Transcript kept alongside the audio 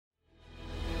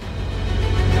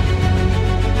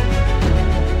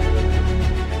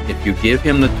If you give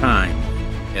him the time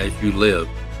as you live,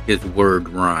 his word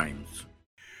rhymes.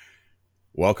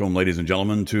 Welcome, ladies and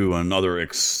gentlemen, to another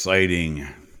exciting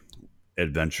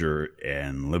adventure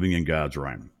in living in God's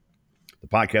rhyme. The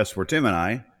podcast where Tim and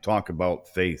I talk about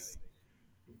faith,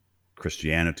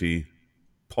 Christianity,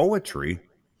 poetry,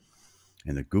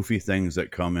 and the goofy things that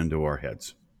come into our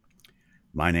heads.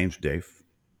 My name's Dave.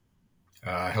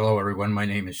 Hello, everyone. My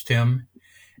name is Tim,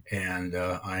 and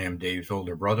I am Dave's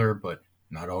older brother, but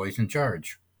not always in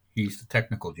charge. He's the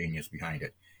technical genius behind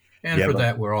it. And for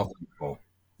that, we're all thankful.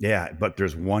 Yeah, but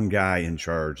there's one guy in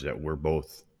charge that we're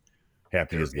both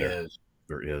happy is there.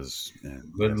 There is.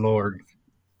 Good Lord.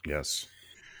 Yes.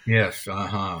 Yes,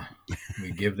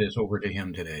 We give this over to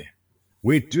him today.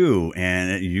 We do,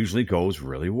 and it usually goes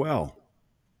really well.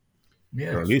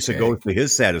 Yes, or at least it goes to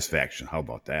his satisfaction. How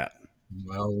about that?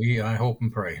 Well, I hope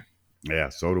and pray. Yeah,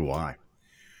 so do I.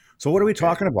 So what are we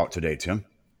talking about today, Tim?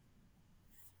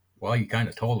 Well, you kind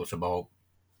of told us about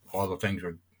all the things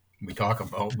we talk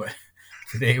about, but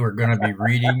today we're going to be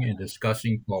reading and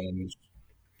discussing poems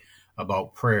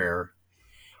about prayer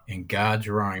and God's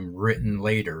rhyme written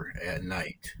later at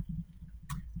night,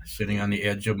 sitting on the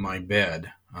edge of my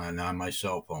bed on my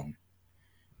cell phone.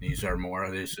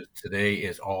 Today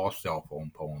is all cell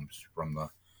phone poems from the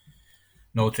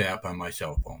Notes app on my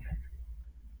cell phone.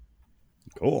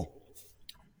 Cool.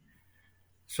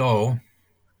 So,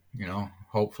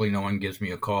 hopefully no one gives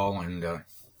me a call and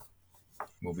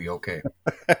we'll be okay.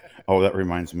 Oh, that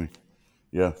reminds me.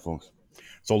 Yeah, folks.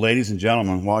 So, ladies and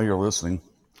gentlemen, while you're listening,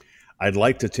 I'd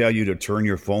like to tell you to turn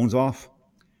your phones off.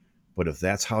 But if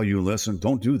that's how you listen,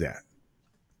 don't do that.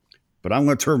 But I'm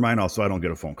going to turn mine off so I don't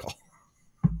get a phone call.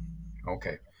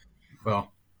 Okay.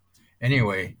 Well,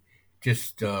 anyway,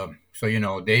 just so you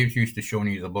know, Dave's used to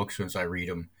showing you the books since I read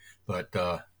them, but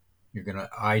they're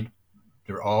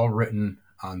all written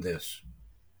on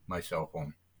my cell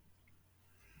phone.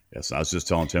 Yes, I was just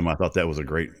telling Tim I thought that was a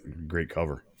great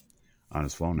cover on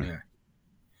his phone there.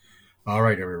 Yeah. All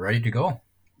right, are we ready to go?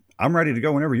 I'm ready to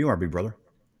go whenever you are, big brother.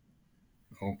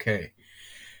 Okay.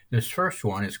 This first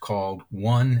one is called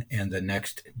One and the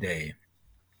Next Day.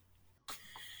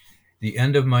 The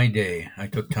end of my day, I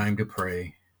took time to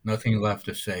pray. Nothing left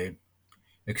to say,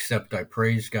 except I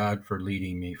praise God for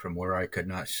leading me from where I could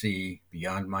not see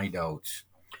beyond my doubts,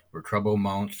 where trouble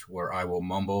mounts, where I will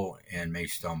mumble and may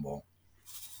stumble.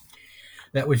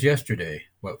 That was yesterday.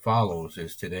 What follows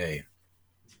is today.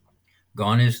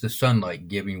 Gone is the sunlight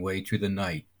giving way to the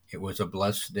night. It was a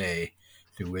blessed day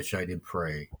through which I did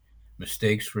pray.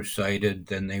 Mistakes were cited,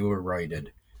 then they were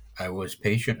righted. I was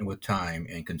patient with time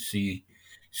and could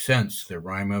sense the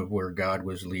rhyme of where God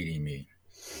was leading me.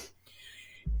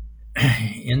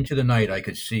 Into the night I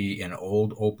could see an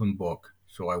old open book,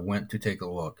 so I went to take a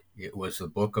look. It was the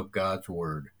book of God's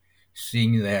word.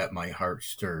 Seeing that, my heart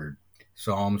stirred.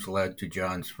 Psalms led to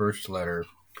John's first letter.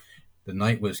 The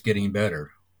night was getting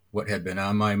better. What had been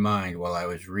on my mind while I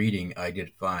was reading, I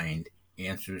did find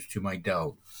answers to my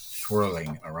doubt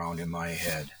swirling around in my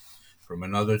head. From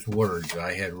another's words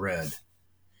I had read.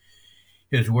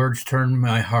 His words turned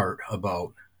my heart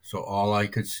about, so all I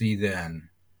could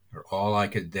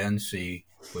then see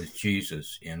was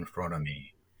Jesus in front of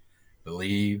me.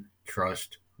 Believe,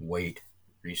 trust, wait,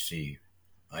 receive.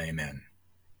 Amen.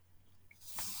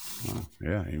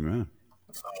 Yeah, amen.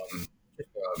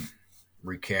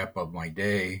 Recap of my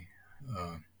day.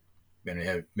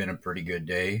 Been a pretty good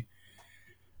day.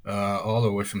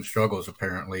 Although with some struggles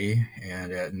apparently,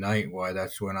 and at night,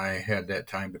 that's when I had that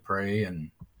time to pray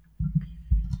and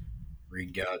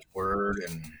read God's word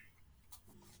and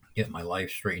get my life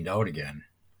straightened out again.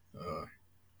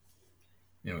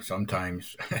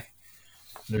 Sometimes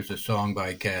there's a song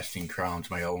by Casting Crowns,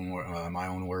 my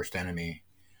own worst enemy.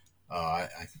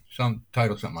 Some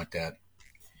title, something like that.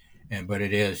 But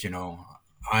it is,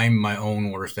 I'm my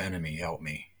own worst enemy. Help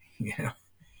me,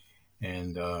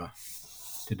 And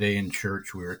today in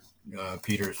church,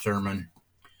 Peter's sermon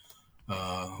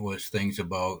was things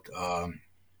about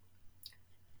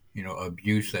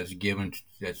abuse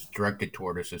that's directed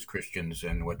toward us as Christians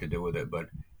and what to do with it. But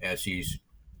as he's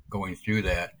going through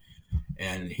that,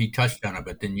 and he touched on it,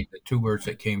 but then the two words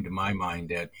that came to my mind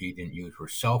that he didn't use were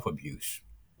self-abuse.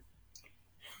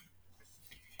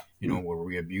 Where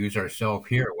we abuse ourselves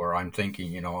here, where I'm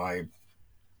thinking, the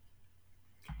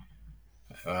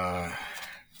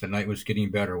night was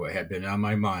getting better. What had been on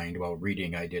my mind while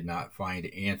reading, I did not find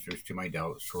answers to my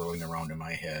doubts swirling around in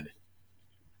my head.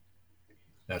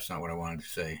 That's not what I wanted to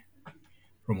say.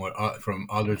 From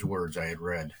others' words I had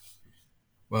read.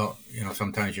 Well,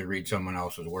 sometimes you read someone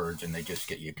else's words and they just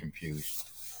get you confused.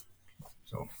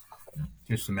 So,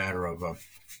 just a matter of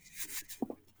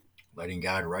letting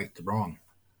God right the wrong.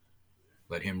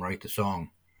 Let him write the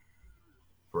song.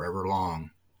 Forever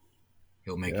long,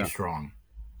 he'll make you strong.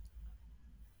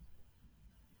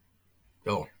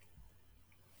 So,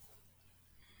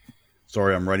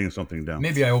 sorry, I'm writing something down.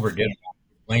 Maybe I overdid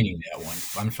explaining that one.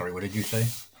 I'm sorry, what did you say?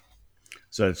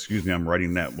 So, excuse me, I'm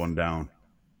writing that one down.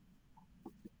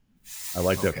 I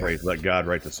like that phrase. Let God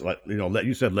write the.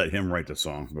 You said let him write the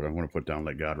song, but I want to put down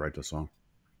let God write the song.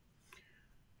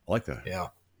 I like that. Yeah.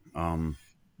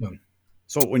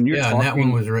 So when you're talking, and that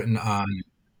one was written on.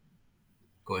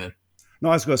 Go ahead. No,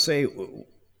 I was going to say, when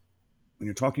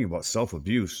you're talking about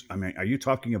self-abuse, I mean, are you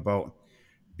talking about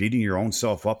beating your own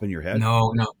self up in your head?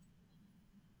 No.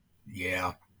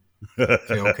 Yeah. Say,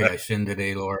 okay, I sinned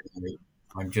today, Lord.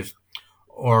 I'm just,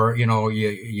 or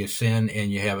you sin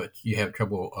and you have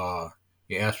trouble.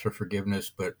 You ask for forgiveness,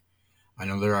 but I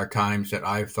know there are times that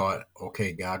I've thought,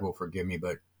 okay, God will forgive me,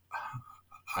 but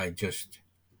I'm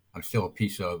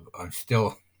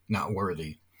still not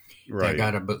worthy. Right.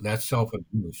 But that's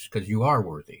self-abuse because you are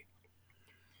worthy.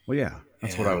 Well, yeah,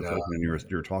 that's what I was hoping you were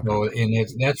talking about. And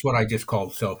that's what I just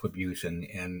called self-abuse, and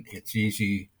it's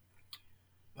easy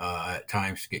at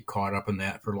times to get caught up in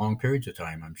that for long periods of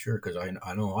time. I'm sure because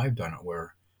I know I've done it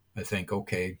where I think,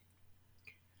 okay,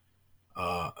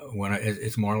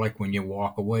 it's more like when you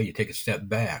walk away, you take a step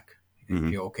back and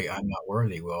feel, okay, I'm not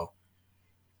worthy. Well,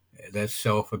 that's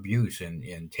self-abuse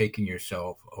and taking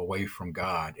yourself away from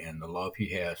God and the love he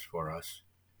has for us,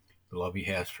 the love he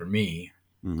has for me.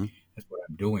 Mm-hmm. That's what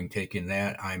I'm doing. Taking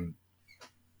that,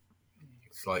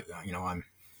 it's like, I'm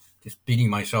just beating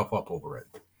myself up over it.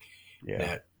 Yeah.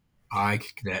 That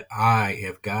I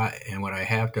have got, and what I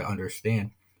have to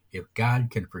understand, if God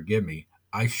can forgive me,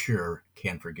 I sure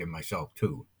can forgive myself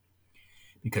too.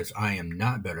 Because I am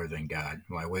not better than God.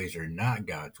 My ways are not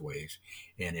God's ways.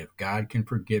 And if God can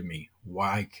forgive me,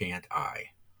 why can't I?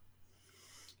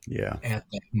 Yeah. At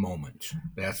that moment.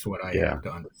 That's what I have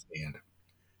to understand.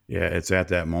 Yeah, it's at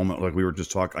that moment. Like we were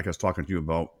just talking, like I was talking to you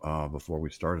about before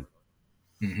we started.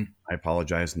 Mm-hmm. I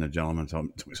apologized, and the gentleman told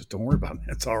me, "Don't worry about it.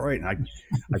 It's all right." And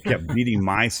I kept beating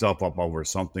myself up over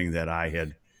something that I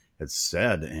had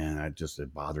said, and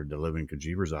it bothered the living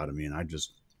bejeebers out of me. And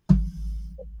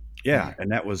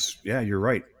and that was, you're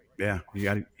right. Yeah,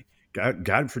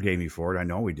 God forgave me for it. I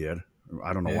know he did.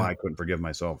 I don't know why I couldn't forgive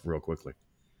myself real quickly.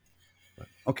 But,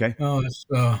 okay. Well,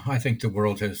 I think the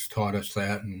world has taught us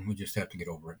that, and we just have to get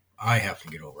over it. I have to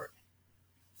get over it.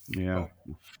 Yeah.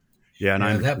 So, yeah,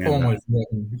 and that poem was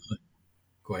written.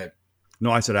 Go ahead.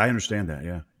 No, I said I understand that.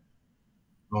 Yeah.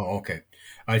 Oh, okay.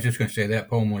 I was just going to say that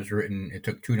poem was written. It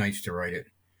took 2 nights to write it.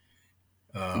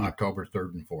 October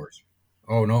 3rd and 4th.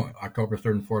 Oh no, October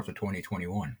 3rd and 4th of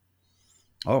 2021.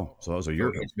 Oh, so that was a year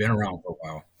ago. It's been around for a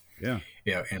while. Yeah.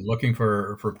 Yeah, and looking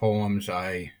for poems,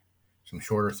 some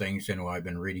shorter things than I've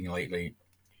been reading lately,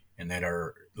 and that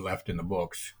are left in the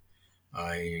books.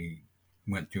 I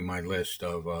went through my list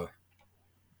of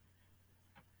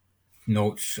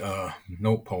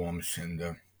note poems,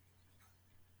 and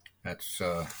that's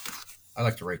I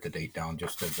like to write the date down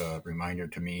just as a reminder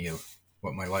to me of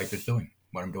what my life is doing,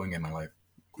 what I'm doing in my life.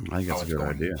 I think that's a good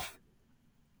idea.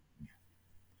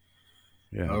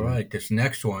 Yeah. All right. This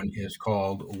next one is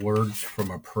called Words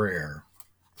from a Prayer.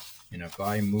 And if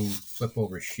I flip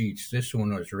over sheets, this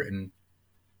one was written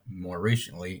more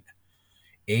recently,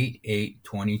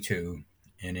 8/8/22,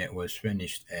 and it was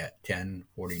finished at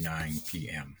 10:49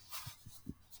 p.m.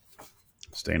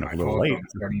 Staying up a little late. I'm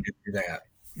starting to do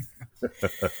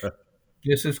that.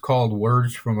 This is called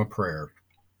Words from a Prayer.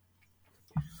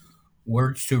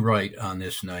 Words to write on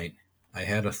this night. I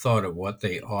had a thought of what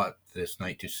they ought this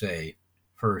night to say.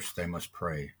 First, I must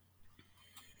pray.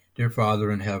 Dear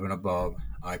Father in heaven above,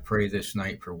 I pray this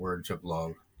night for words of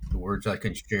love, the words I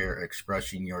can share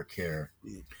expressing your care,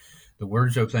 the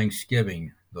words of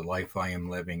thanksgiving, the life I am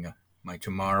living, my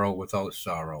tomorrow without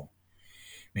sorrow.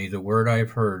 May the word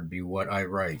I've heard be what I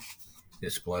write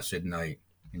this blessed night.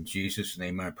 In Jesus'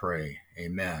 name I pray.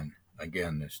 Amen.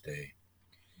 Again this day.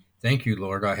 Thank you,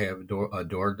 Lord. I have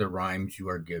adored the rhymes you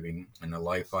are giving and the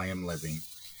life I am living.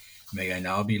 May I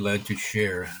now be led to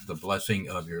share the blessing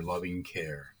of your loving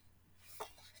care.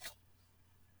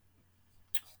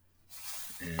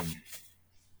 And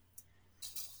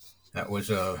that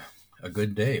was a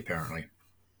good day, apparently.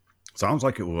 Sounds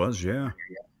like it was, yeah.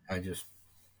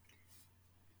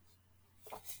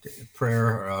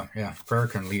 Prayer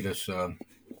can lead us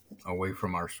away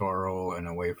from our sorrow and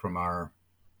away from our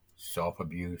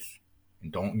self-abuse.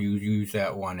 And don't use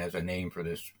that one as a name for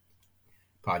this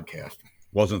podcast.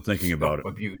 Wasn't thinking about it.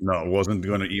 No, wasn't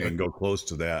going to even go close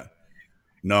to that.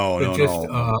 No.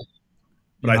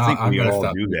 But I think we all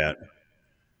do that.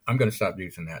 I'm going to stop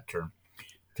using that term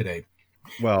today.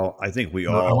 Well, I think we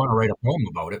I all, want to write a poem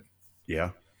about it.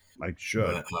 yeah, I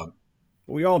should. But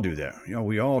We all do that.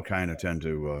 We all kind of tend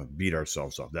to beat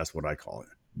ourselves up. That's what I call it.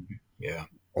 yeah,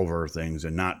 Over things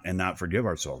and not forgive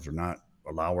ourselves or not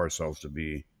allow ourselves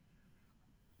to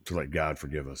let God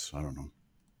forgive us. I don't know.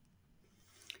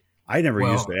 I never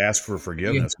used to ask for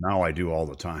forgiveness. Now I do all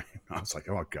the time. I was like,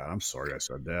 oh God, I'm sorry I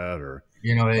said that. Or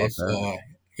it's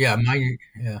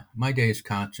my day is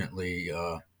constantly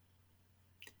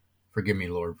forgive me,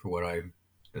 Lord, for what I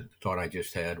thought I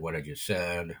just had, what I just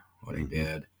said, what I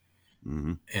did,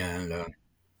 and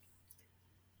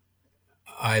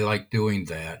I like doing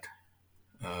that.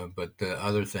 But the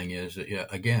other thing is,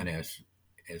 again,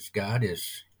 as God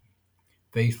is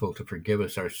faithful to forgive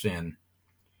us our sin,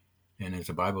 and as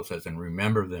the Bible says, and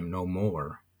remember them no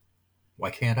more. Why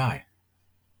can't I?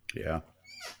 Yeah.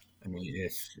 I mean,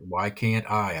 it's why can't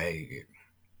I?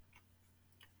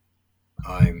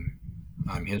 I'm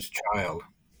His child.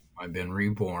 I've been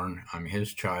reborn. I'm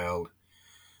His child.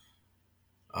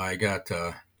 I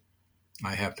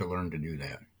have to learn to do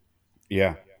that.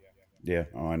 Yeah. Yeah.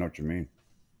 Oh, I know what you mean.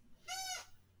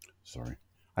 Sorry.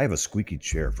 I have a squeaky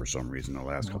chair for some reason the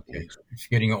last couple weeks. It's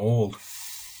getting old.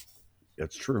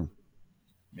 That's true.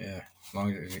 Yeah. As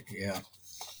long as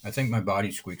I think my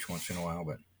body squeaks once in a while,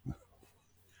 but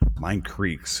mine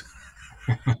creaks.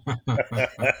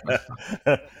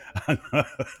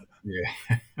 Yeah.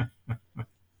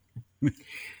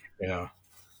 Yeah.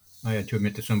 I had to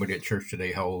admit to somebody at church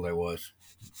today how old I was.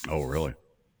 Oh, really?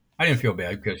 I didn't feel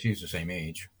bad because he's the same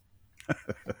age.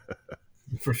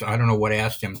 First, I don't know what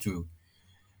asked him to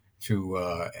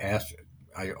ask.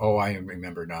 I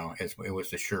remember now. It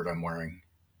was the shirt I'm wearing.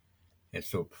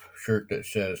 It's a shirt that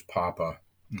says Papa,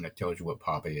 and it tells you what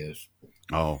Papa is.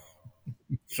 Oh.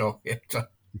 So it's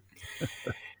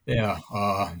yeah.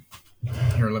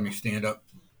 Here, let me stand up,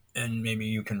 and maybe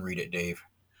you can read it, Dave.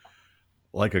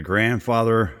 Like a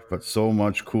grandfather, but so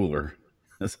much cooler.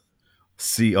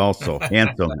 See also,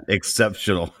 handsome,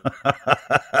 exceptional.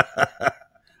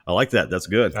 I like that. That's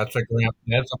good. That's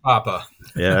a Papa.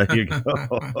 Yeah, you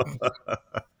go.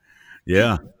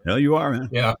 Yeah. Hell, you are, man.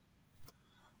 Yeah.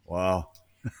 Wow.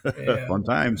 Yeah. Fun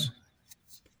times.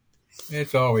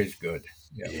 It's always good.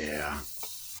 Yeah.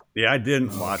 Yeah, I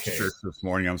didn't watch church this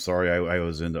morning. I'm sorry. I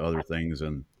was into other things,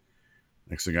 and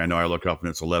next thing I know, I look up and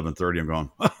it's 11:30. I'm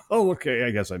going, oh, okay.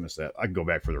 I guess I missed that. I can go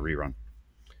back for the rerun.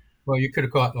 Well, you could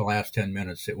have caught the last 10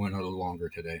 minutes. It went a little longer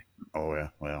today. Oh yeah,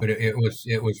 well, but it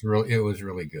was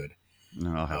really good.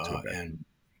 No, I'll have to go back. And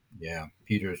yeah,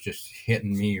 Peter's just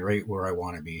hitting me right where I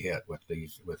want to be hit with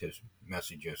his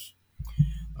messages,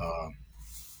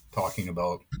 talking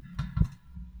about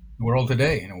the world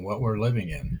today, what we're living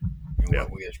in, and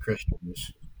what we as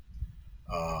Christians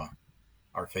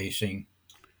are facing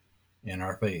in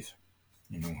our faith,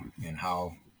 and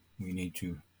how we need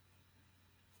to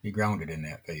be grounded in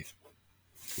that faith.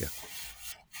 Yeah.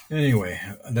 Anyway,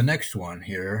 the next one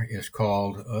here is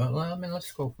called,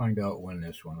 let's go find out when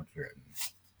this one was written.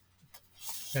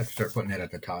 I have to start putting that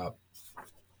at the top.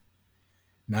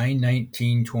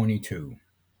 9/19/22.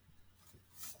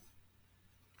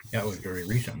 That was a very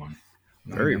recent one.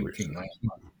 Very recent. Last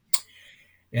month.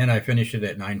 And I finished it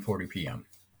at 9:40 p.m.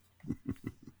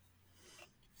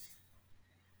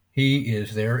 He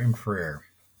is there in prayer.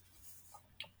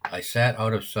 I sat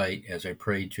out of sight as I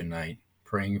prayed tonight,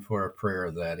 praying for a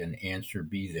prayer that an answer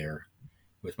be there.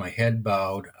 With my head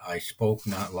bowed, I spoke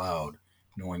not loud,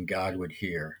 knowing God would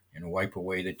hear and wipe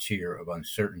away the tear of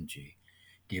uncertainty,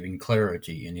 giving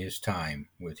clarity in His time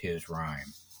with His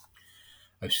rhyme.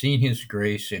 I've seen His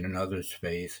grace in another's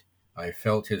faith. I've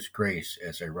felt His grace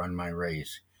as I run my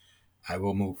race. I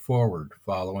will move forward,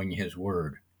 following His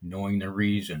word, knowing the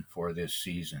reason for this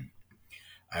season.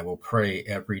 I will pray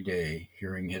every day,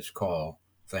 hearing His call,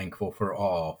 thankful for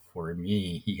all for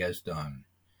me He has done.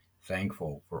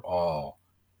 Thankful for all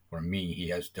for me He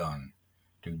has done,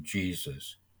 to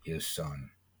Jesus, His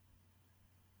Son.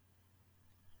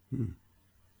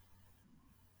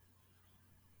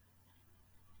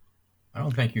 I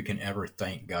don't think you can ever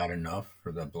thank God enough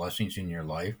for the blessings in your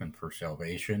life and for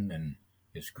salvation and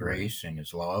His grace and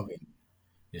His love and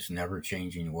His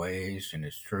never-changing ways and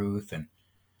His truth and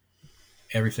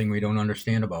everything we don't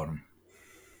understand about Him,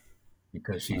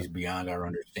 because He's beyond our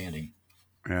understanding.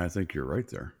 Yeah, I think you're right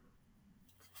there.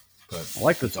 But I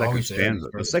like the second stanza.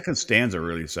 The second stanza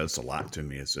really says a lot to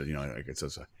me. It says, like it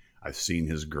says, I've seen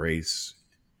His grace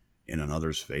in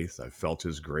another's faith. I've felt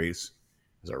His grace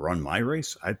as I run my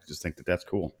race. I just think that's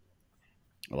cool.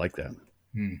 I like that.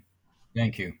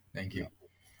 Thank you.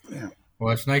 Yeah.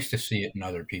 Well, it's nice to see it in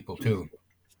other people too.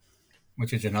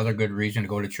 which is another good reason to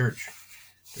go to church,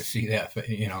 to see that.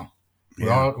 We're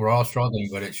Yeah. all struggling,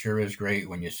 but it sure is great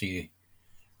when you see,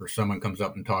 or someone comes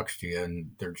up and talks to you,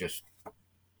 and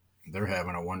they're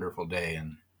having a wonderful day,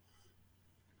 and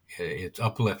it's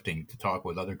uplifting to talk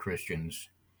with other Christians.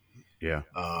 Yeah.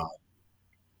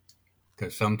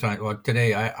 Because sometimes, well,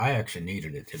 today I actually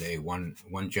needed it. Today, one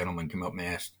gentleman came up and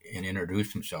asked and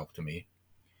introduced himself to me,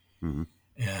 Hmm.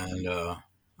 and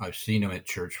I've seen him at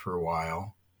church for a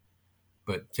while,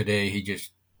 but today he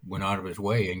just went out of his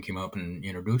way and came up and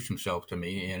introduced himself to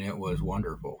me, and it was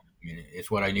wonderful. I mean,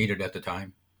 it's what I needed at the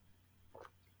time.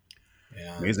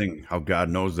 And Amazing how God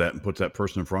knows that and puts that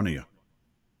person in front of you.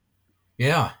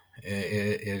 yeah,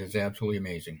 it is absolutely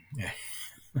amazing.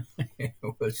 it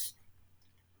was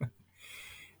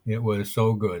it was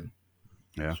so good,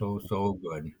 Yeah. so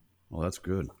good. Well, that's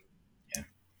good. Yeah.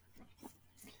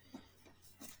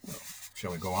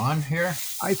 Shall we go on here?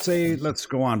 I'd say let's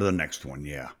go on to the next one.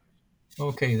 Yeah.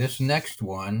 Okay, this next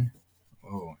one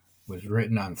was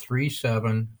written on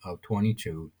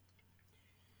 3/7/22,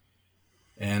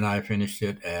 and I finished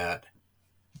it at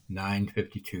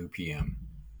 9:52 p.m.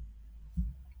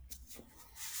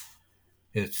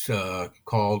 It's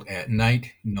called At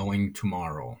Night, Knowing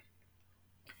Tomorrow.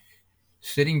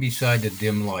 Sitting beside the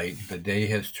dim light, the day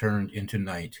has turned into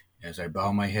night. As I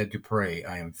bow my head to pray,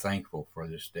 I am thankful for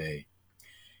this day.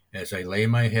 As I lay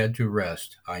my head to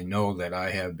rest, I know that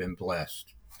I have been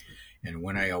blessed. And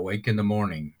when I awake in the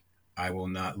morning, I will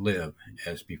not live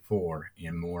as before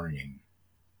in mourning.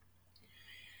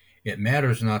 It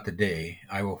matters not the day.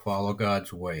 I will follow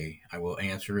God's way. I will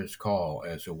answer his call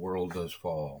as the world does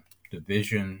fall.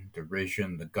 Division,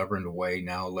 derision, the governed way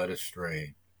now led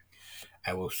astray.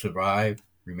 I will survive,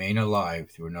 remain alive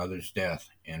through another's death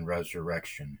and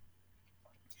resurrection.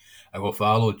 I will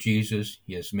follow Jesus.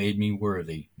 He has made me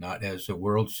worthy, not as the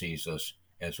world sees us,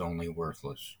 as only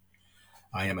worthless.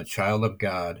 I am a child of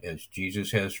God as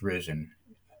Jesus has risen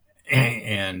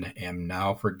and am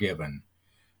now forgiven,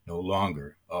 no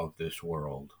longer of this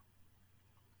world.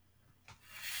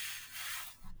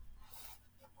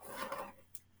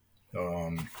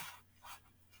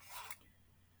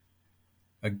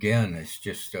 Again, it's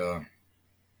just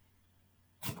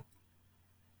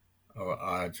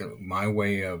it's my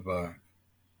way of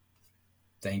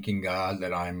thanking God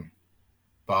that I'm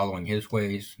following his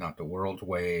ways, not the world's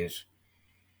ways,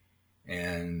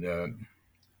 and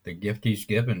the gift he's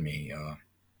given me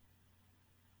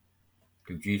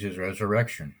through Jesus'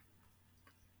 resurrection.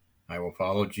 I will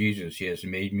follow Jesus. He has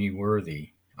made me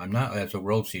worthy. I'm not as the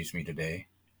world sees me today.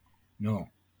 No,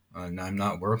 and I'm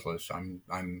not worthless. I'm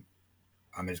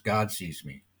as God sees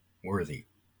me, worthy.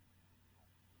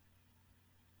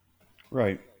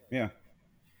 Right. Yeah.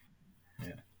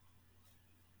 Yeah.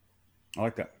 I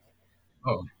like that.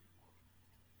 Oh,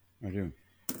 I do.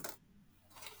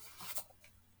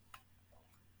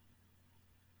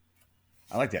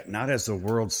 I like that. Not as the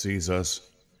world sees us,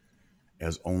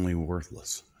 as only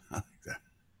worthless. I like that.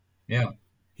 yeah,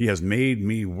 He has made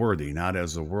me worthy, not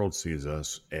as the world sees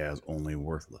us, as only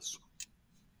worthless.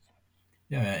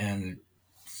 yeah, and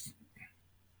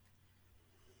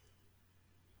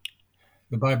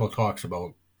the Bible talks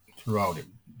about throughout it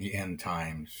the end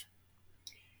times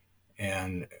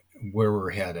and where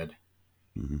we're headed.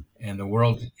 Mm-hmm. And the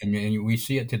world, I mean, we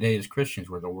see it today as Christians,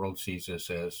 where the world sees us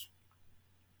as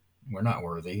we're not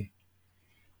worthy.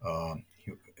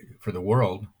 For the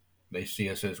world, they see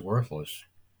us as worthless.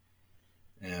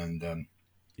 And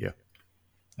Yeah.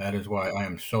 that is why I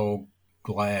am so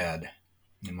glad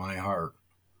in my heart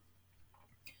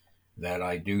that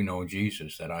I do know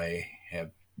Jesus, that I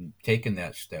have taken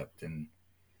that step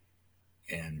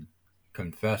and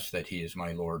confess that he is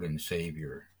my Lord and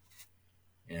Savior.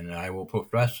 And I will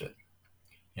profess it.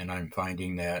 And I'm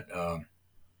finding that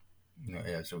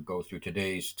as I go through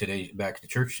today's back to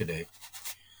church today.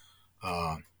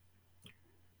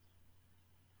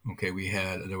 Okay, we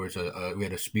had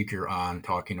a speaker on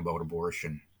talking about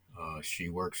abortion. She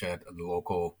works at the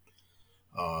local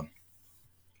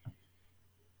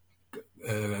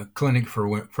clinic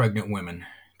for pregnant women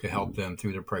to help them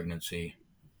through their pregnancy.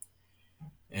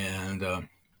 And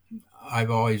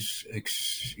I've always,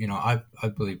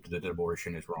 I've believed that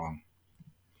abortion is wrong.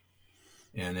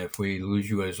 And if we lose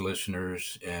you as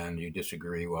listeners and you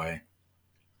disagree, why,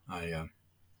 I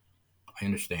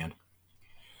understand.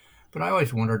 But I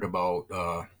always wondered about,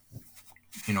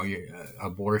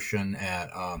 abortion at,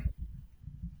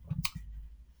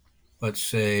 let's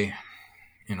say,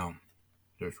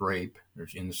 there's rape,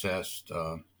 there's incest,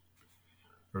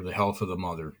 or the health of the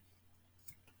mother.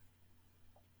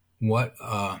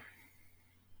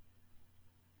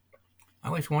 I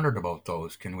always wondered about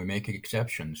those. Can we make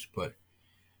exceptions? But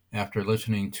after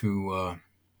listening to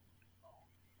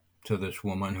this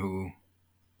woman who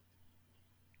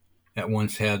at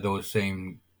once had those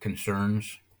same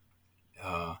concerns,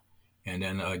 and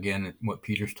then again, what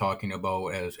Peter's talking about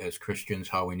as Christians,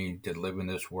 how we need to live in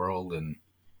this world, and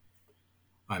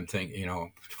I'm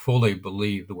thinking, fully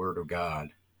believe the Word of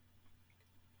God.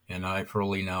 And I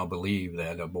fully now believe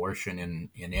that abortion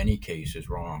in any case is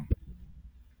wrong.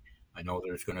 I know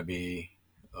there's going to be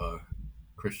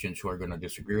Christians who are going to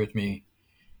disagree with me.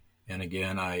 And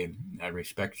again, I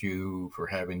respect you for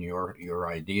having your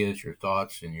ideas, your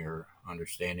thoughts, and your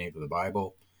understanding of the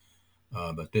Bible.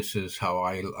 But this is how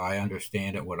I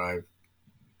understand it, what I'm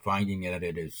finding that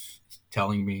it is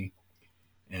telling me.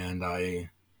 And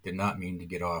I did not mean to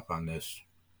get off on this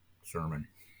sermon.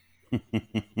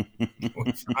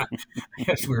 As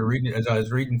I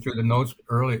was reading through the notes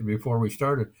early before we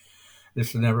started,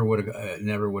 this never would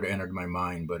have entered my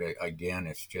mind. But again,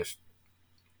 it's just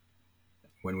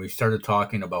when we started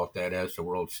talking about that, as the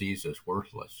world sees us,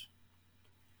 worthless.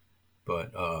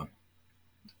 But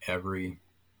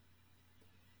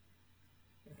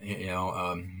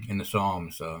in the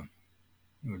Psalms,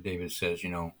 where David says,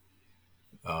 you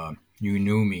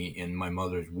knew me in my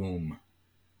mother's womb.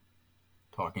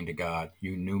 Talking to God,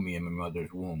 you knew me in my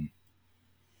mother's womb.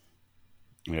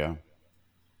 Yeah.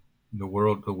 The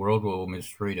world will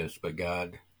mistreat us, but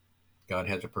God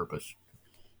has a purpose.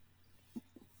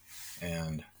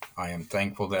 And I am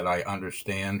thankful that I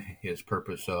understand his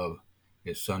purpose of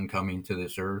his son coming to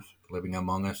this earth, living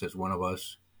among us as one of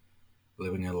us,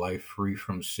 living a life free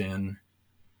from sin,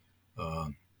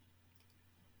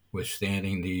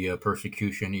 withstanding the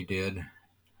persecution he did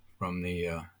from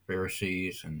the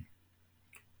Pharisees and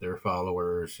their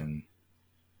followers, and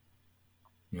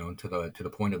to the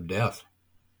point of death,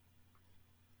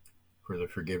 for the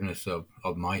forgiveness of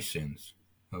my sins,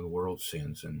 of the world's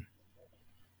sins. And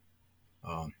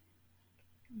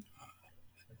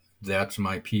that's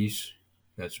my peace,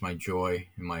 that's my joy,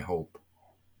 and my hope.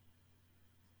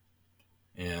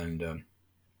 And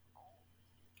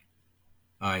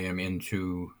I am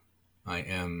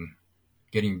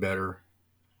getting better,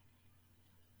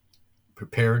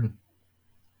 prepared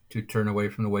to turn away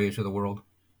from the ways of the world.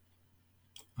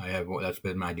 That's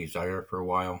been my desire for a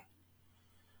while,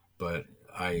 but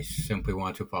I simply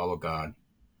want to follow God,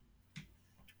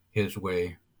 his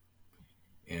way.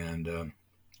 And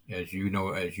as you know,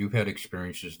 as you've had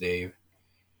experiences, Dave,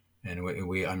 and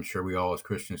I'm sure we all as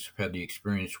Christians have had the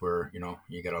experience where,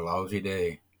 you got a lousy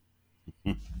day,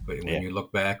 but when you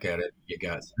look back at it, you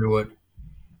got through it,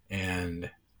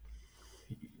 and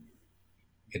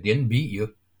it didn't beat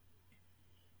you.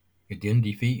 It didn't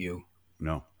defeat you.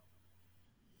 No.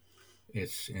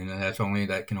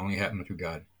 That can only happen through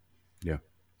God. Yeah.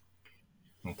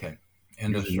 Okay.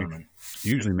 End of the sermon.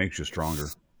 Usually makes you stronger.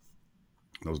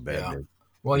 Those bad days.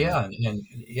 Well, yeah, and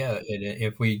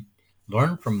if we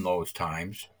learn from those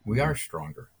times, we are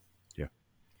stronger. Yeah.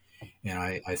 And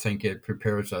I think it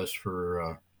prepares us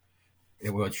for.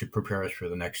 It should prepare us for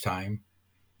the next time.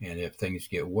 And if things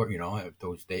get worse, if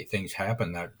those things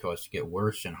happen that to us get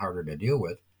worse and harder to deal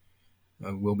with,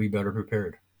 we'll be better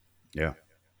prepared. Yeah.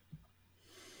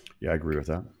 Yeah, I agree with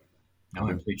that. Now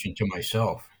I'm preaching to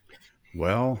myself.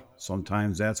 Well,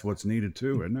 sometimes that's what's needed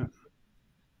too, isn't it?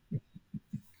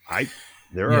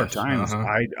 There are times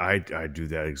I do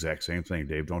that exact same thing.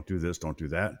 Dave, don't do this, don't do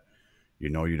that. You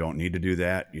don't need to do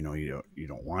that. You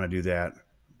don't want to do that.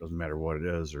 Doesn't matter what it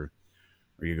is, or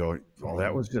you go, well,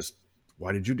 that was just,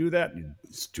 why did you do that? You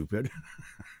stupid.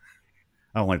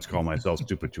 I don't like to call myself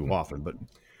stupid too often, but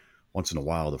once in a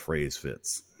while the phrase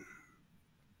fits.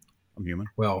 I'm human.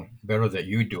 Well, better that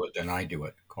you do it than I do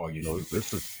it. Call you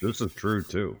stupid. This is true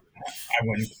too.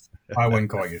 I wouldn't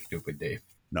call you stupid, Dave.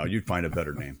 No, you'd find a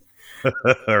better name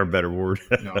or a better word.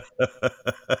 No.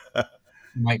 I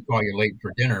might call you late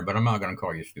for dinner, but I'm not going to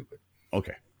call you stupid.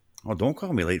 Okay. Well, don't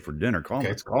call me late for dinner. Call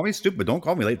me stupid. Don't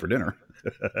call me late for dinner.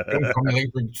 Don't call me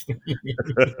late for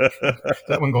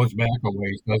That one goes back a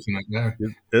ways, doesn't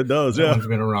it? It does, yeah. That one's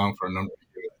been around for a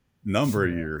number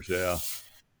of years, yeah.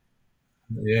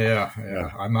 Yeah.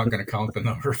 I'm not going to count the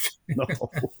numbers. No.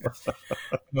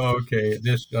 Okay.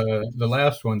 This the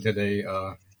last one today,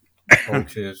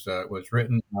 folks, was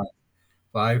written on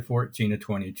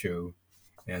 5/14/22,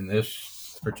 and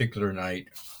this particular night,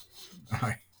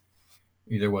 I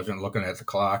either wasn't looking at the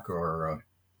clock or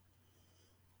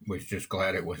was just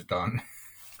glad it was done,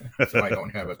 so I don't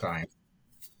have a time.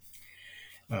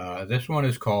 This one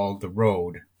is called "The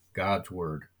Road: God's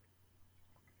Word."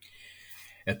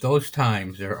 At those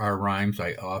times there are rhymes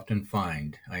I often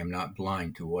find. I am not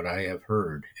blind to what I have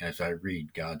heard as I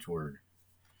read God's word.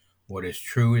 What is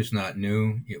true is not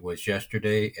new. It was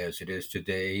yesterday as it is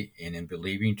today, and in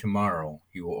believing tomorrow,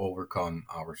 He will overcome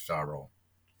our sorrow.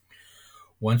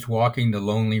 Once walking the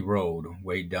lonely road,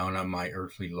 weighed down on my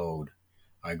earthly load,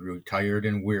 I grew tired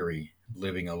and weary,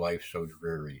 living a life so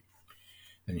dreary.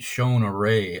 Then shone a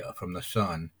ray from the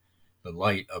sun, the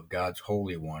light of God's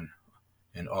Holy One,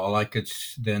 and all I could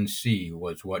then see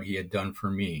was what He had done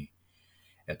for me.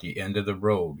 At the end of the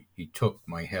road, He took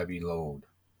my heavy load.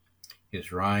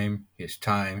 His rhyme, His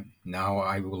time, now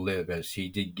I will live as He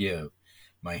did give.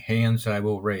 My hands I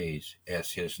will raise,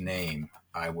 as His name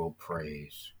I will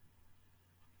praise.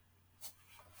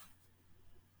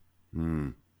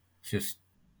 Just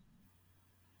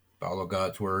follow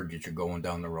God's word as you're going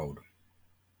down the road,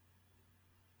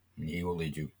 and He will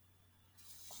lead you.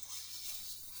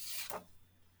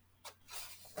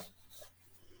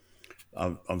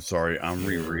 I'm sorry, I'm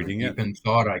rereading it. Deep in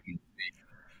thought, I can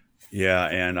see. Yeah,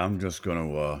 and I'm just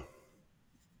gonna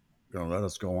let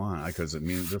us go on because it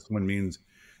means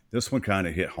this one kind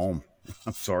of hit home.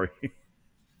 I'm sorry.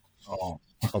 Oh,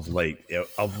 Of late,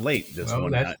 this well,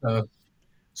 one. that's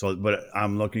So, but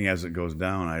I'm looking as it goes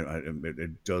down.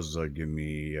 It does give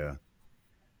me,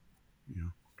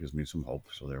 gives me some hope.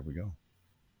 So there we go.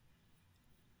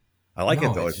 I like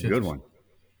it though. It's a good one.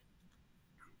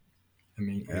 I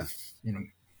mean, it's,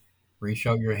 reach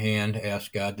out your hand,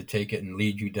 ask God to take it and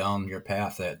lead you down your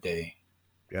path that day.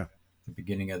 Yeah. The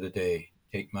beginning of the day,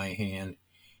 take my hand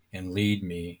and lead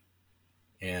me.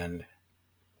 And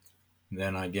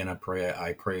then again, I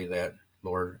pray that,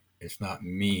 Lord, it's not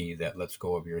me that lets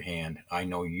go of your hand. I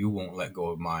know you won't let go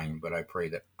of mine, but I pray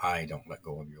that I don't let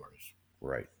go of yours.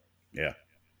 Right. Yeah.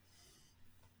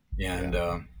 And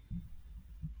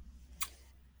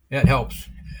it helps.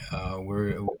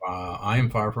 I am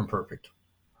far from perfect.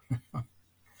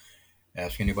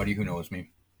 Ask anybody who knows me.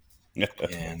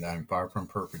 And I'm far from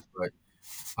perfect, but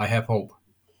I have hope.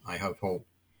 I have hope.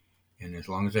 And as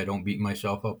long as I don't beat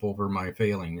myself up over my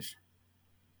failings,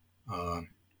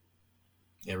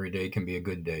 every day can be a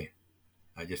good day.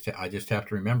 I just have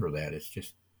to remember that. It's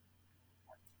just,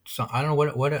 I don't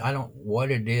know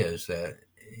what it is that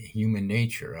human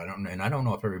nature. I don't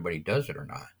know if everybody does it or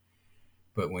not.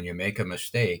 But when you make a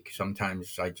mistake,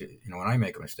 sometimes when I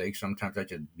make a mistake, sometimes I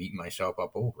just beat myself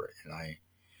up over it. And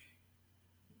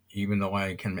even though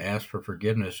I can ask for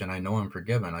forgiveness and I know I'm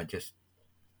forgiven,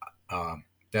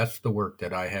 that's the work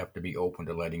that I have to be open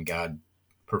to letting God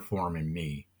perform in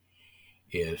me,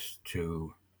 is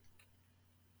to,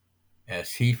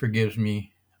 as He forgives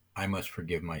me, I must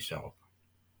forgive myself.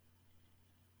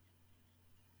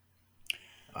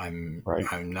 I'm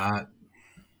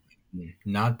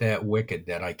not that wicked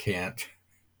that I can't.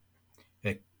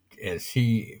 As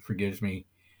He forgives me,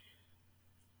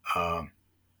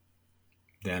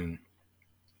 then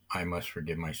I must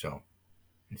forgive myself.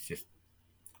 It's just a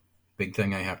big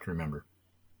thing I have to remember.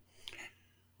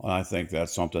 Well, I think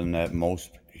that's something that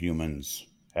most humans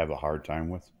have a hard time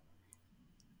with.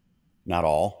 Not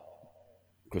all,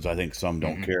 because I think some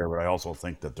don't care, but I also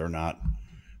think that they're not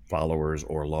followers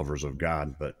or lovers of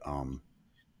God. But I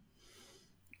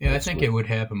think it would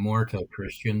happen more to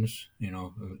Christians,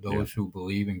 those who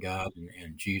believe in God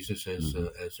and Jesus as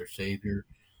their Savior,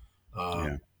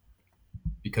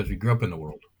 because we grew up in the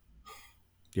world.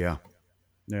 Yeah,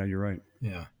 you're right.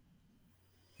 Yeah,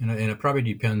 and it probably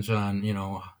depends on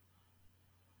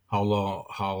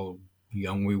how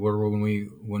young we were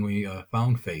when we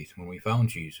found faith, when we found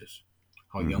Jesus,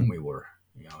 how young we were,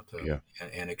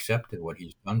 and accepted what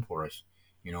He's done for us.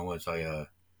 Was I a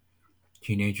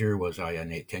teenager? Was I a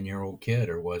 10-year-old kid,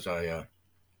 or was I a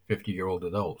 50-year-old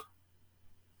adult?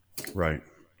 Right.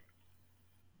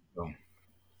 So,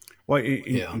 well,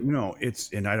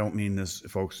 it's, and I don't mean this,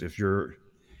 folks, if you're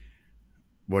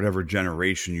whatever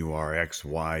generation you are, X,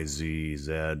 Y, Z,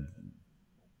 Z,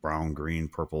 brown, green,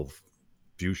 purple,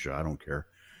 fuchsia, I don't care.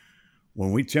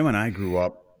 When Tim and I grew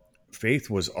up, faith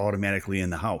was automatically in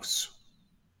the house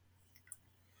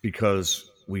because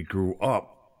we grew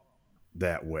up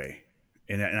that way.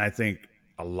 And I think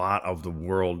a lot of the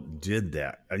world did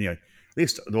that. And, at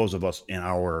least those of us in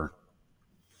our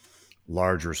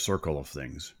larger circle of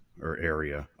things or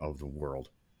area of the world,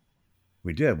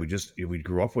 we did. We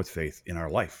grew up with faith in our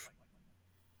life.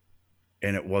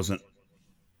 And it wasn't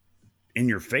in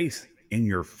your face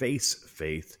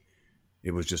faith.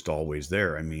 It was just always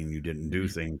there. I mean, you didn't do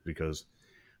things because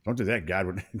don't do that.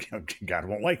 God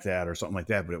won't like that or something like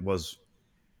that. But it was,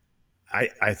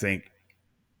 I think,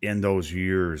 in those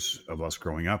years of us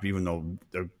growing up, even though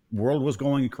the world was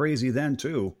going crazy then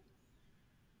too,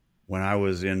 when I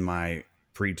was in my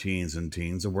preteens and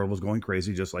teens, the world was going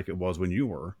crazy just like it was when you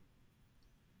were.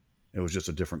 It was just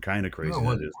a different kind of No, crazy it than it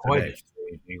wasn't is quite today. as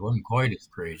crazy. It wasn't quite as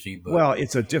crazy, but Well,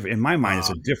 it's a different, in my mind, it's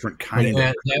a um, different but kind of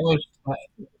that was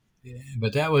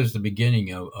but that was the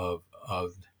beginning of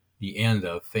the end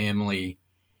of family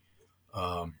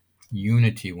um,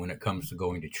 unity when it comes to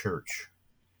going to church.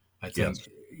 I think yes.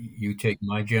 you take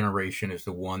my generation as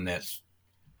the one that's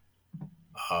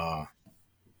uh,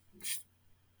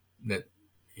 that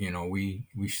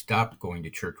we stopped going to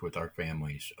church with our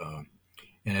families,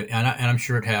 and I'm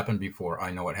sure it happened before.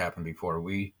 I know it happened before.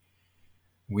 We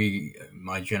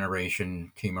my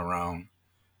generation came around,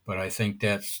 but I think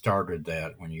that started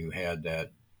that when you had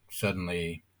that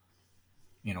suddenly,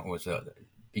 it was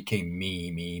became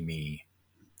me.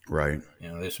 Right.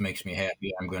 This makes me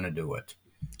happy. I'm going to do it.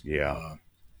 Yeah. Uh,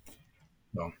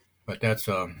 so, but that's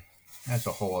a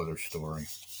whole other story.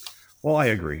 Well, I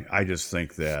agree. I just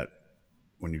think that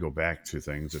when you go back to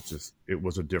things, it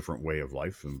was a different way of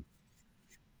life. And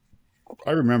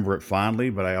I remember it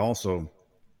fondly, but I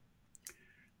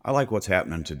like what's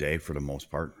happening today for the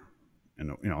most part.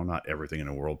 And, not everything in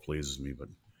the world pleases me, but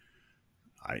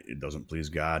it doesn't please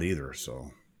God either.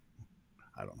 So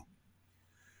I don't know.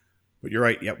 But you're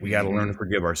right. Yep. We got to learn to Hmm.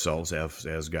 forgive ourselves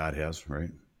as God has, right?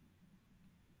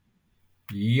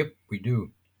 Yep, we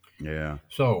do. Yeah.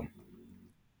 So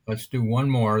let's do one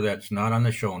more that's not on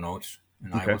the show notes,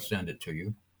 and I Okay. will send it to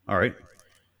you. All right.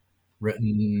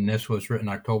 This was written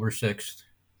October 6th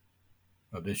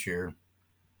of this year,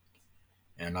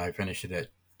 and I finished it at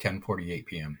 10:48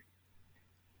 p.m.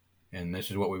 And this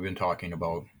is what we've been talking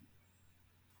about.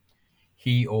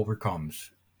 He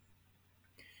overcomes.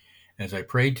 As I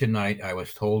prayed tonight, I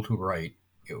was told to write.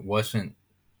 It wasn't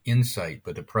insight,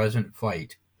 but the present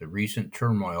fight, the recent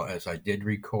turmoil as I did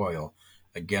recoil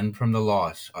again from the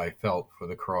loss I felt for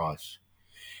the cross.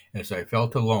 As I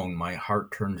felt alone, my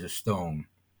heart turned to stone.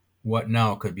 What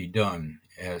now could be done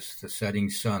as the setting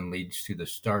sun leads to the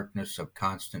starkness of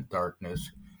constant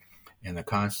darkness and the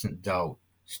constant doubt,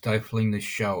 stifling the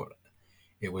shout?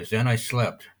 It was then I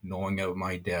slept, knowing of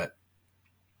my debt,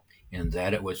 and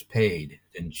that it was paid.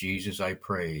 Then Jesus I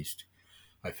praised.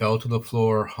 I fell to the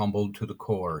floor, humbled to the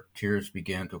core. Tears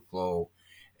began to flow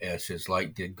as his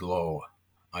light did glow.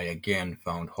 I again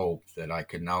found hope that I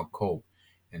could now cope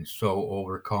and so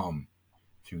overcome.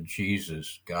 Through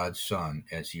Jesus, God's Son,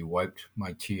 as he wiped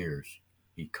my tears,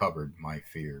 he covered my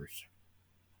fears.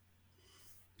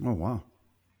 Oh, wow.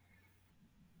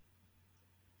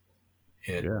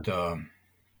 It, Yeah.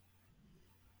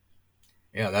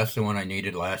 yeah, that's the one I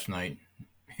needed last night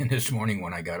and this morning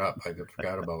when I got up. I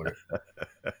forgot about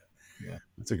it. Yeah.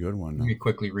 That's a good one. Let me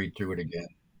quickly read through it again.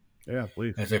 Yeah,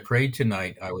 please. As I prayed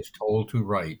tonight, I was told to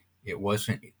write. It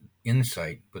wasn't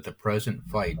insight, but the present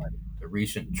fight, the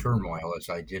recent turmoil as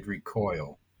I did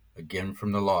recoil again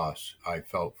from the loss I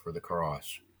felt for the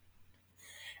cross.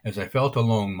 As I felt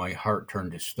alone, my heart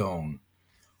turned to stone.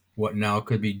 What now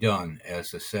could be done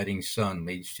as the setting sun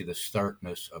leads to the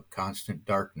starkness of constant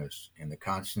darkness and the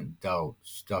constant doubt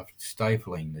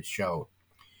stifling the shout?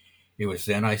 It was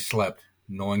then I slept,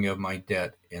 knowing of my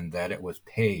debt and that it was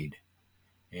paid,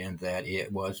 and that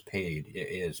it was paid, it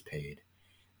is paid.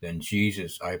 Then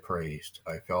Jesus I praised.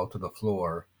 I fell to the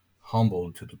floor,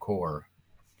 humbled to the core.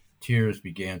 Tears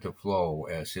began to flow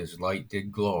as his light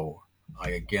did glow. I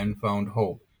again found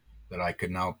hope that I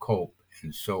could now cope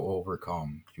and so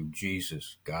overcome through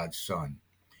Jesus, God's Son.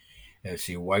 As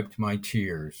he wiped my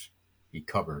tears, he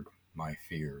covered my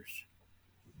fears.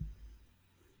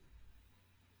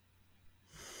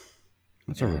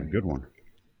 That's a really And good one.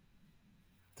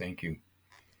 thank you.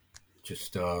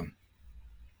 Just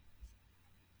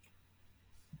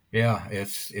yeah,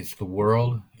 it's the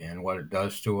world and what it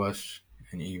does to us,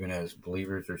 and even as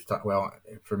believers, well,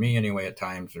 for me anyway, at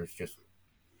times there's just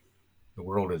the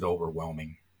world is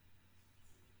overwhelming.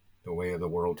 The way of the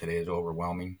world today is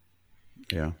overwhelming,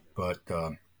 Yeah. but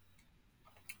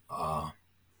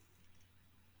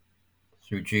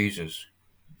through Jesus,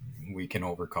 we can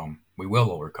overcome. We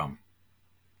will overcome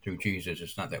through Jesus.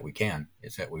 It's not that we can;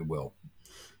 it's that we will.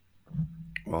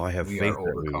 Well, I have We faith are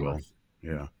that we will. overcomers.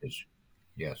 Yeah.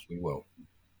 Yes, we will.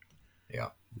 Yeah.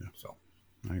 Yeah. So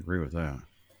I agree with that.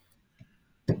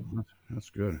 That's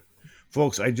good.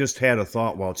 Folks, I just had a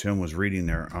thought while Tim was reading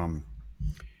there.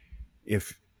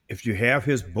 If you have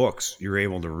his books, you're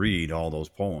able to read all those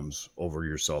poems over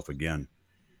yourself again.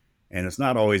 And it's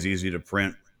not always easy to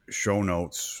print show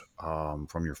notes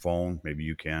from your phone. Maybe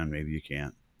you can, maybe you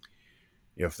can't.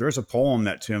 If there's a poem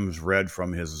that Tim's read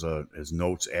from his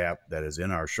notes app that is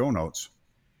in our show notes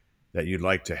that you'd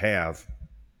like to have,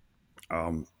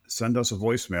 send us a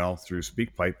voicemail through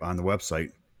SpeakPipe on the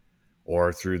website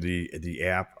or through the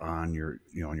app on your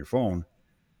on your phone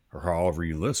or however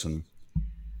you listen.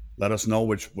 Let us know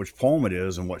which poem it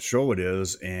is and what show it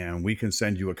is, and we can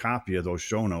send you a copy of those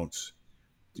show notes,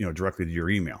 directly to your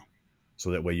email,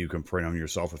 so that way you can print them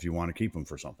yourself if you want to keep them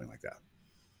for something like that.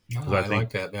 Oh, I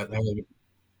like that. That would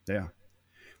yeah,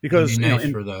 because be nice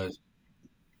for the.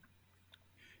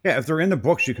 Yeah, if they're in the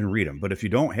books, you can read them. But if you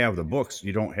don't have the books,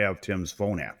 you don't have Tim's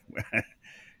phone app.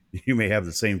 You may have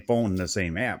the same phone and the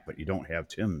same app, but you don't have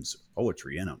Tim's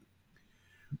poetry in them.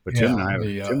 But Tim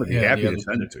would be happy to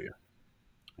send it to you.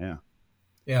 Yeah.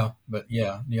 Yeah, but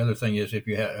the other thing is if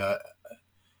you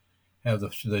have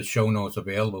the show notes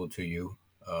available to you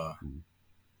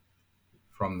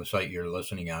from the site you're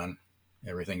listening on,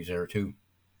 everything's there too.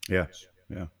 Yes.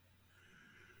 Yeah.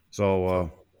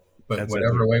 So, but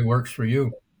whatever way works for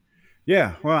you.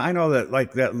 Yeah, well, I know that,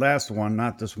 like that last one,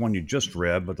 not this one you just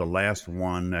read, but the last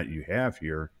one that you have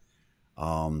here,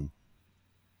 the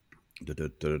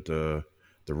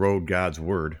Road God's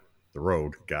Word,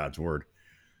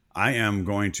 I am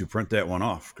going to print that one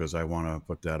off because I want to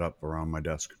put that up around my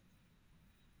desk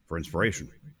for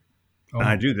inspiration. Oh. And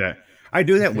I do that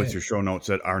with your show notes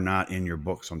that are not in your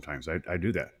book. Sometimes I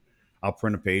do that. I'll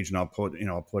print a page and I'll put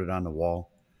it on the wall.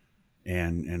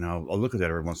 And I'll look at that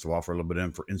every once in a while for a little bit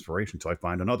of inspiration until I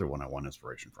find another one I want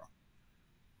inspiration from.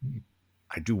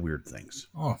 I do weird things.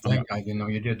 Oh, I didn't know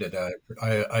you did that.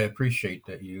 I appreciate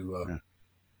that you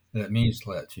that means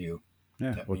that to you.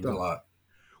 Yeah, that means a lot.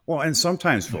 Well, and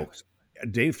sometimes, folks,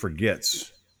 Dave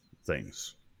forgets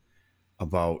things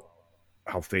about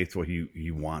how faithful he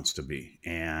wants to be.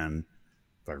 And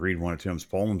if I read one of Tim's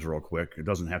poems real quick, it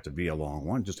doesn't have to be a long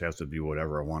one; it just has to be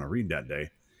whatever I want to read that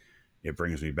day. It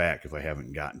brings me back if I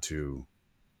haven't gotten to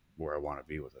where I want to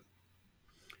be with it.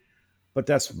 But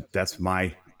that's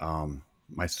my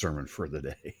my sermon for the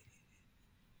day.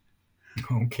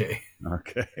 Okay.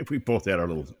 We both had our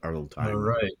little time. All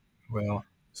right. Well,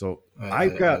 so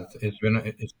I've got. It's been.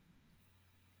 I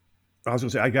was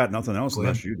going to say I got nothing else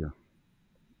unless you do.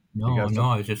 No.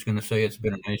 I was just going to say it's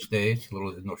been a nice day. It's a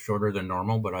little shorter than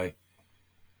normal, but I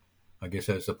guess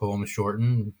as the poem is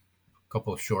shortened, a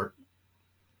couple of short.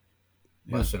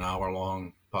 Less than an hour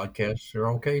long podcasts are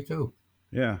okay too.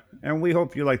 Yeah. And we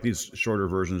hope you like these shorter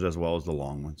versions as well as the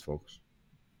long ones, folks.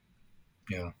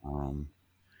 Yeah. Well,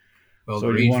 so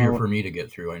they're easier for me to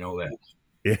get through. I know that.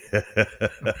 Yeah.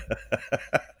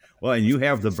 Well, and you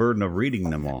have the burden of reading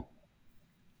them all.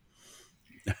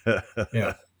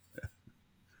 Yeah.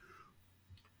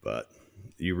 But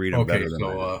you read them better than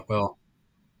I do. Well,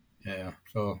 yeah.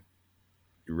 So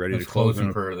you ready to close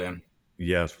in prayer then?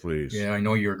 Yes, please. Yeah, I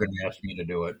know you were going to ask me to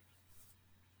do it.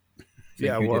 You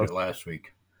did it last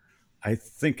week. I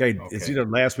think it's either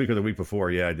last week or the week before.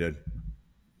 Yeah, I did.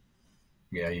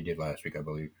 Yeah, you did last week, I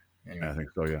believe. Anyway, I think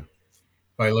so. Yeah.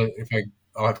 I'll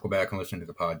have to go back and listen to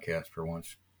the podcast for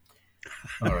once.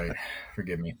 All right,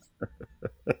 forgive me,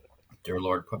 dear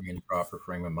Lord. Put me in the proper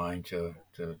frame of mind to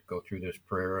go through this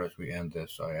prayer as we end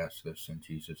this. I ask this in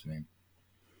Jesus' name.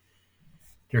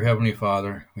 Dear Heavenly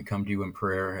Father, we come to you in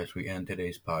prayer as we end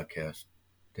today's podcast.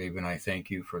 Dave and I thank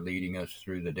you for leading us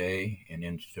through the day and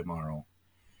into tomorrow.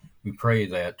 We pray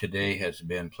that today has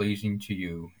been pleasing to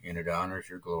you and it honors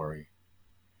your glory.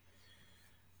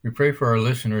 We pray for our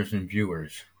listeners and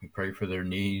viewers. We pray for their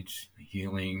needs,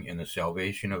 healing, and the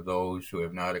salvation of those who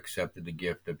have not accepted the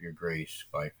gift of your grace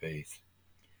by faith.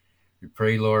 We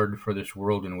pray, Lord, for this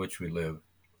world in which we live.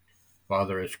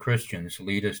 Father, as Christians,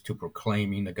 lead us to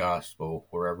proclaiming the gospel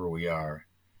wherever we are.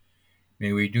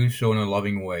 May we do so in a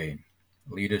loving way.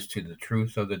 Lead us to the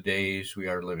truth of the days we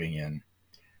are living in.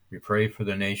 We pray for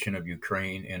the nation of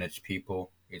Ukraine and its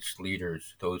people, its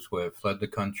leaders, those who have fled the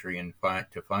country and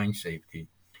to find safety,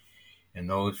 and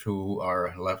those who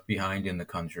are left behind in the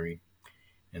country,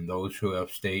 and those who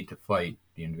have stayed to fight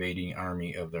the invading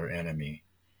army of their enemy.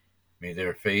 May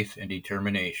their faith and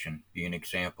determination be an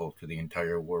example to the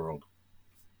entire world.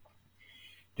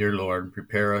 Dear Lord,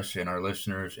 prepare us and our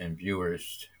listeners and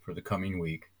viewers for the coming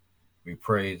week. We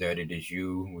pray that it is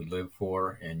you we live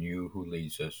for and you who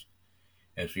leads us.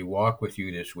 As we walk with you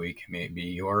this week, may it be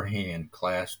your hand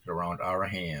clasped around our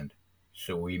hand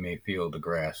so we may feel the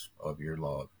grasp of your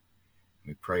love.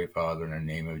 We pray, Father, in the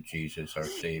name of Jesus, our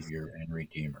Savior and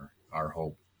Redeemer, our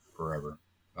hope forever.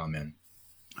 Amen.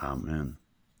 Amen.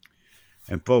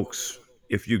 And folks,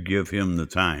 if you give him the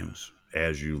times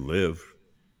as you live,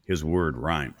 his word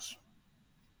rhymes.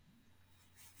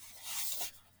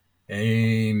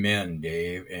 Amen,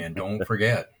 Dave. And don't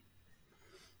forget,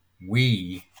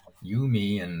 we, you,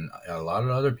 me, and a lot of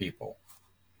other people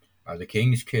are the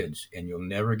King's kids, and you'll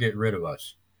never get rid of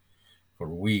us. for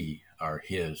we are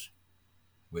his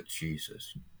with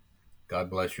Jesus. God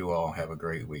bless you all. Have a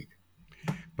great week.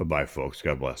 Bye-bye, folks.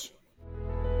 God bless.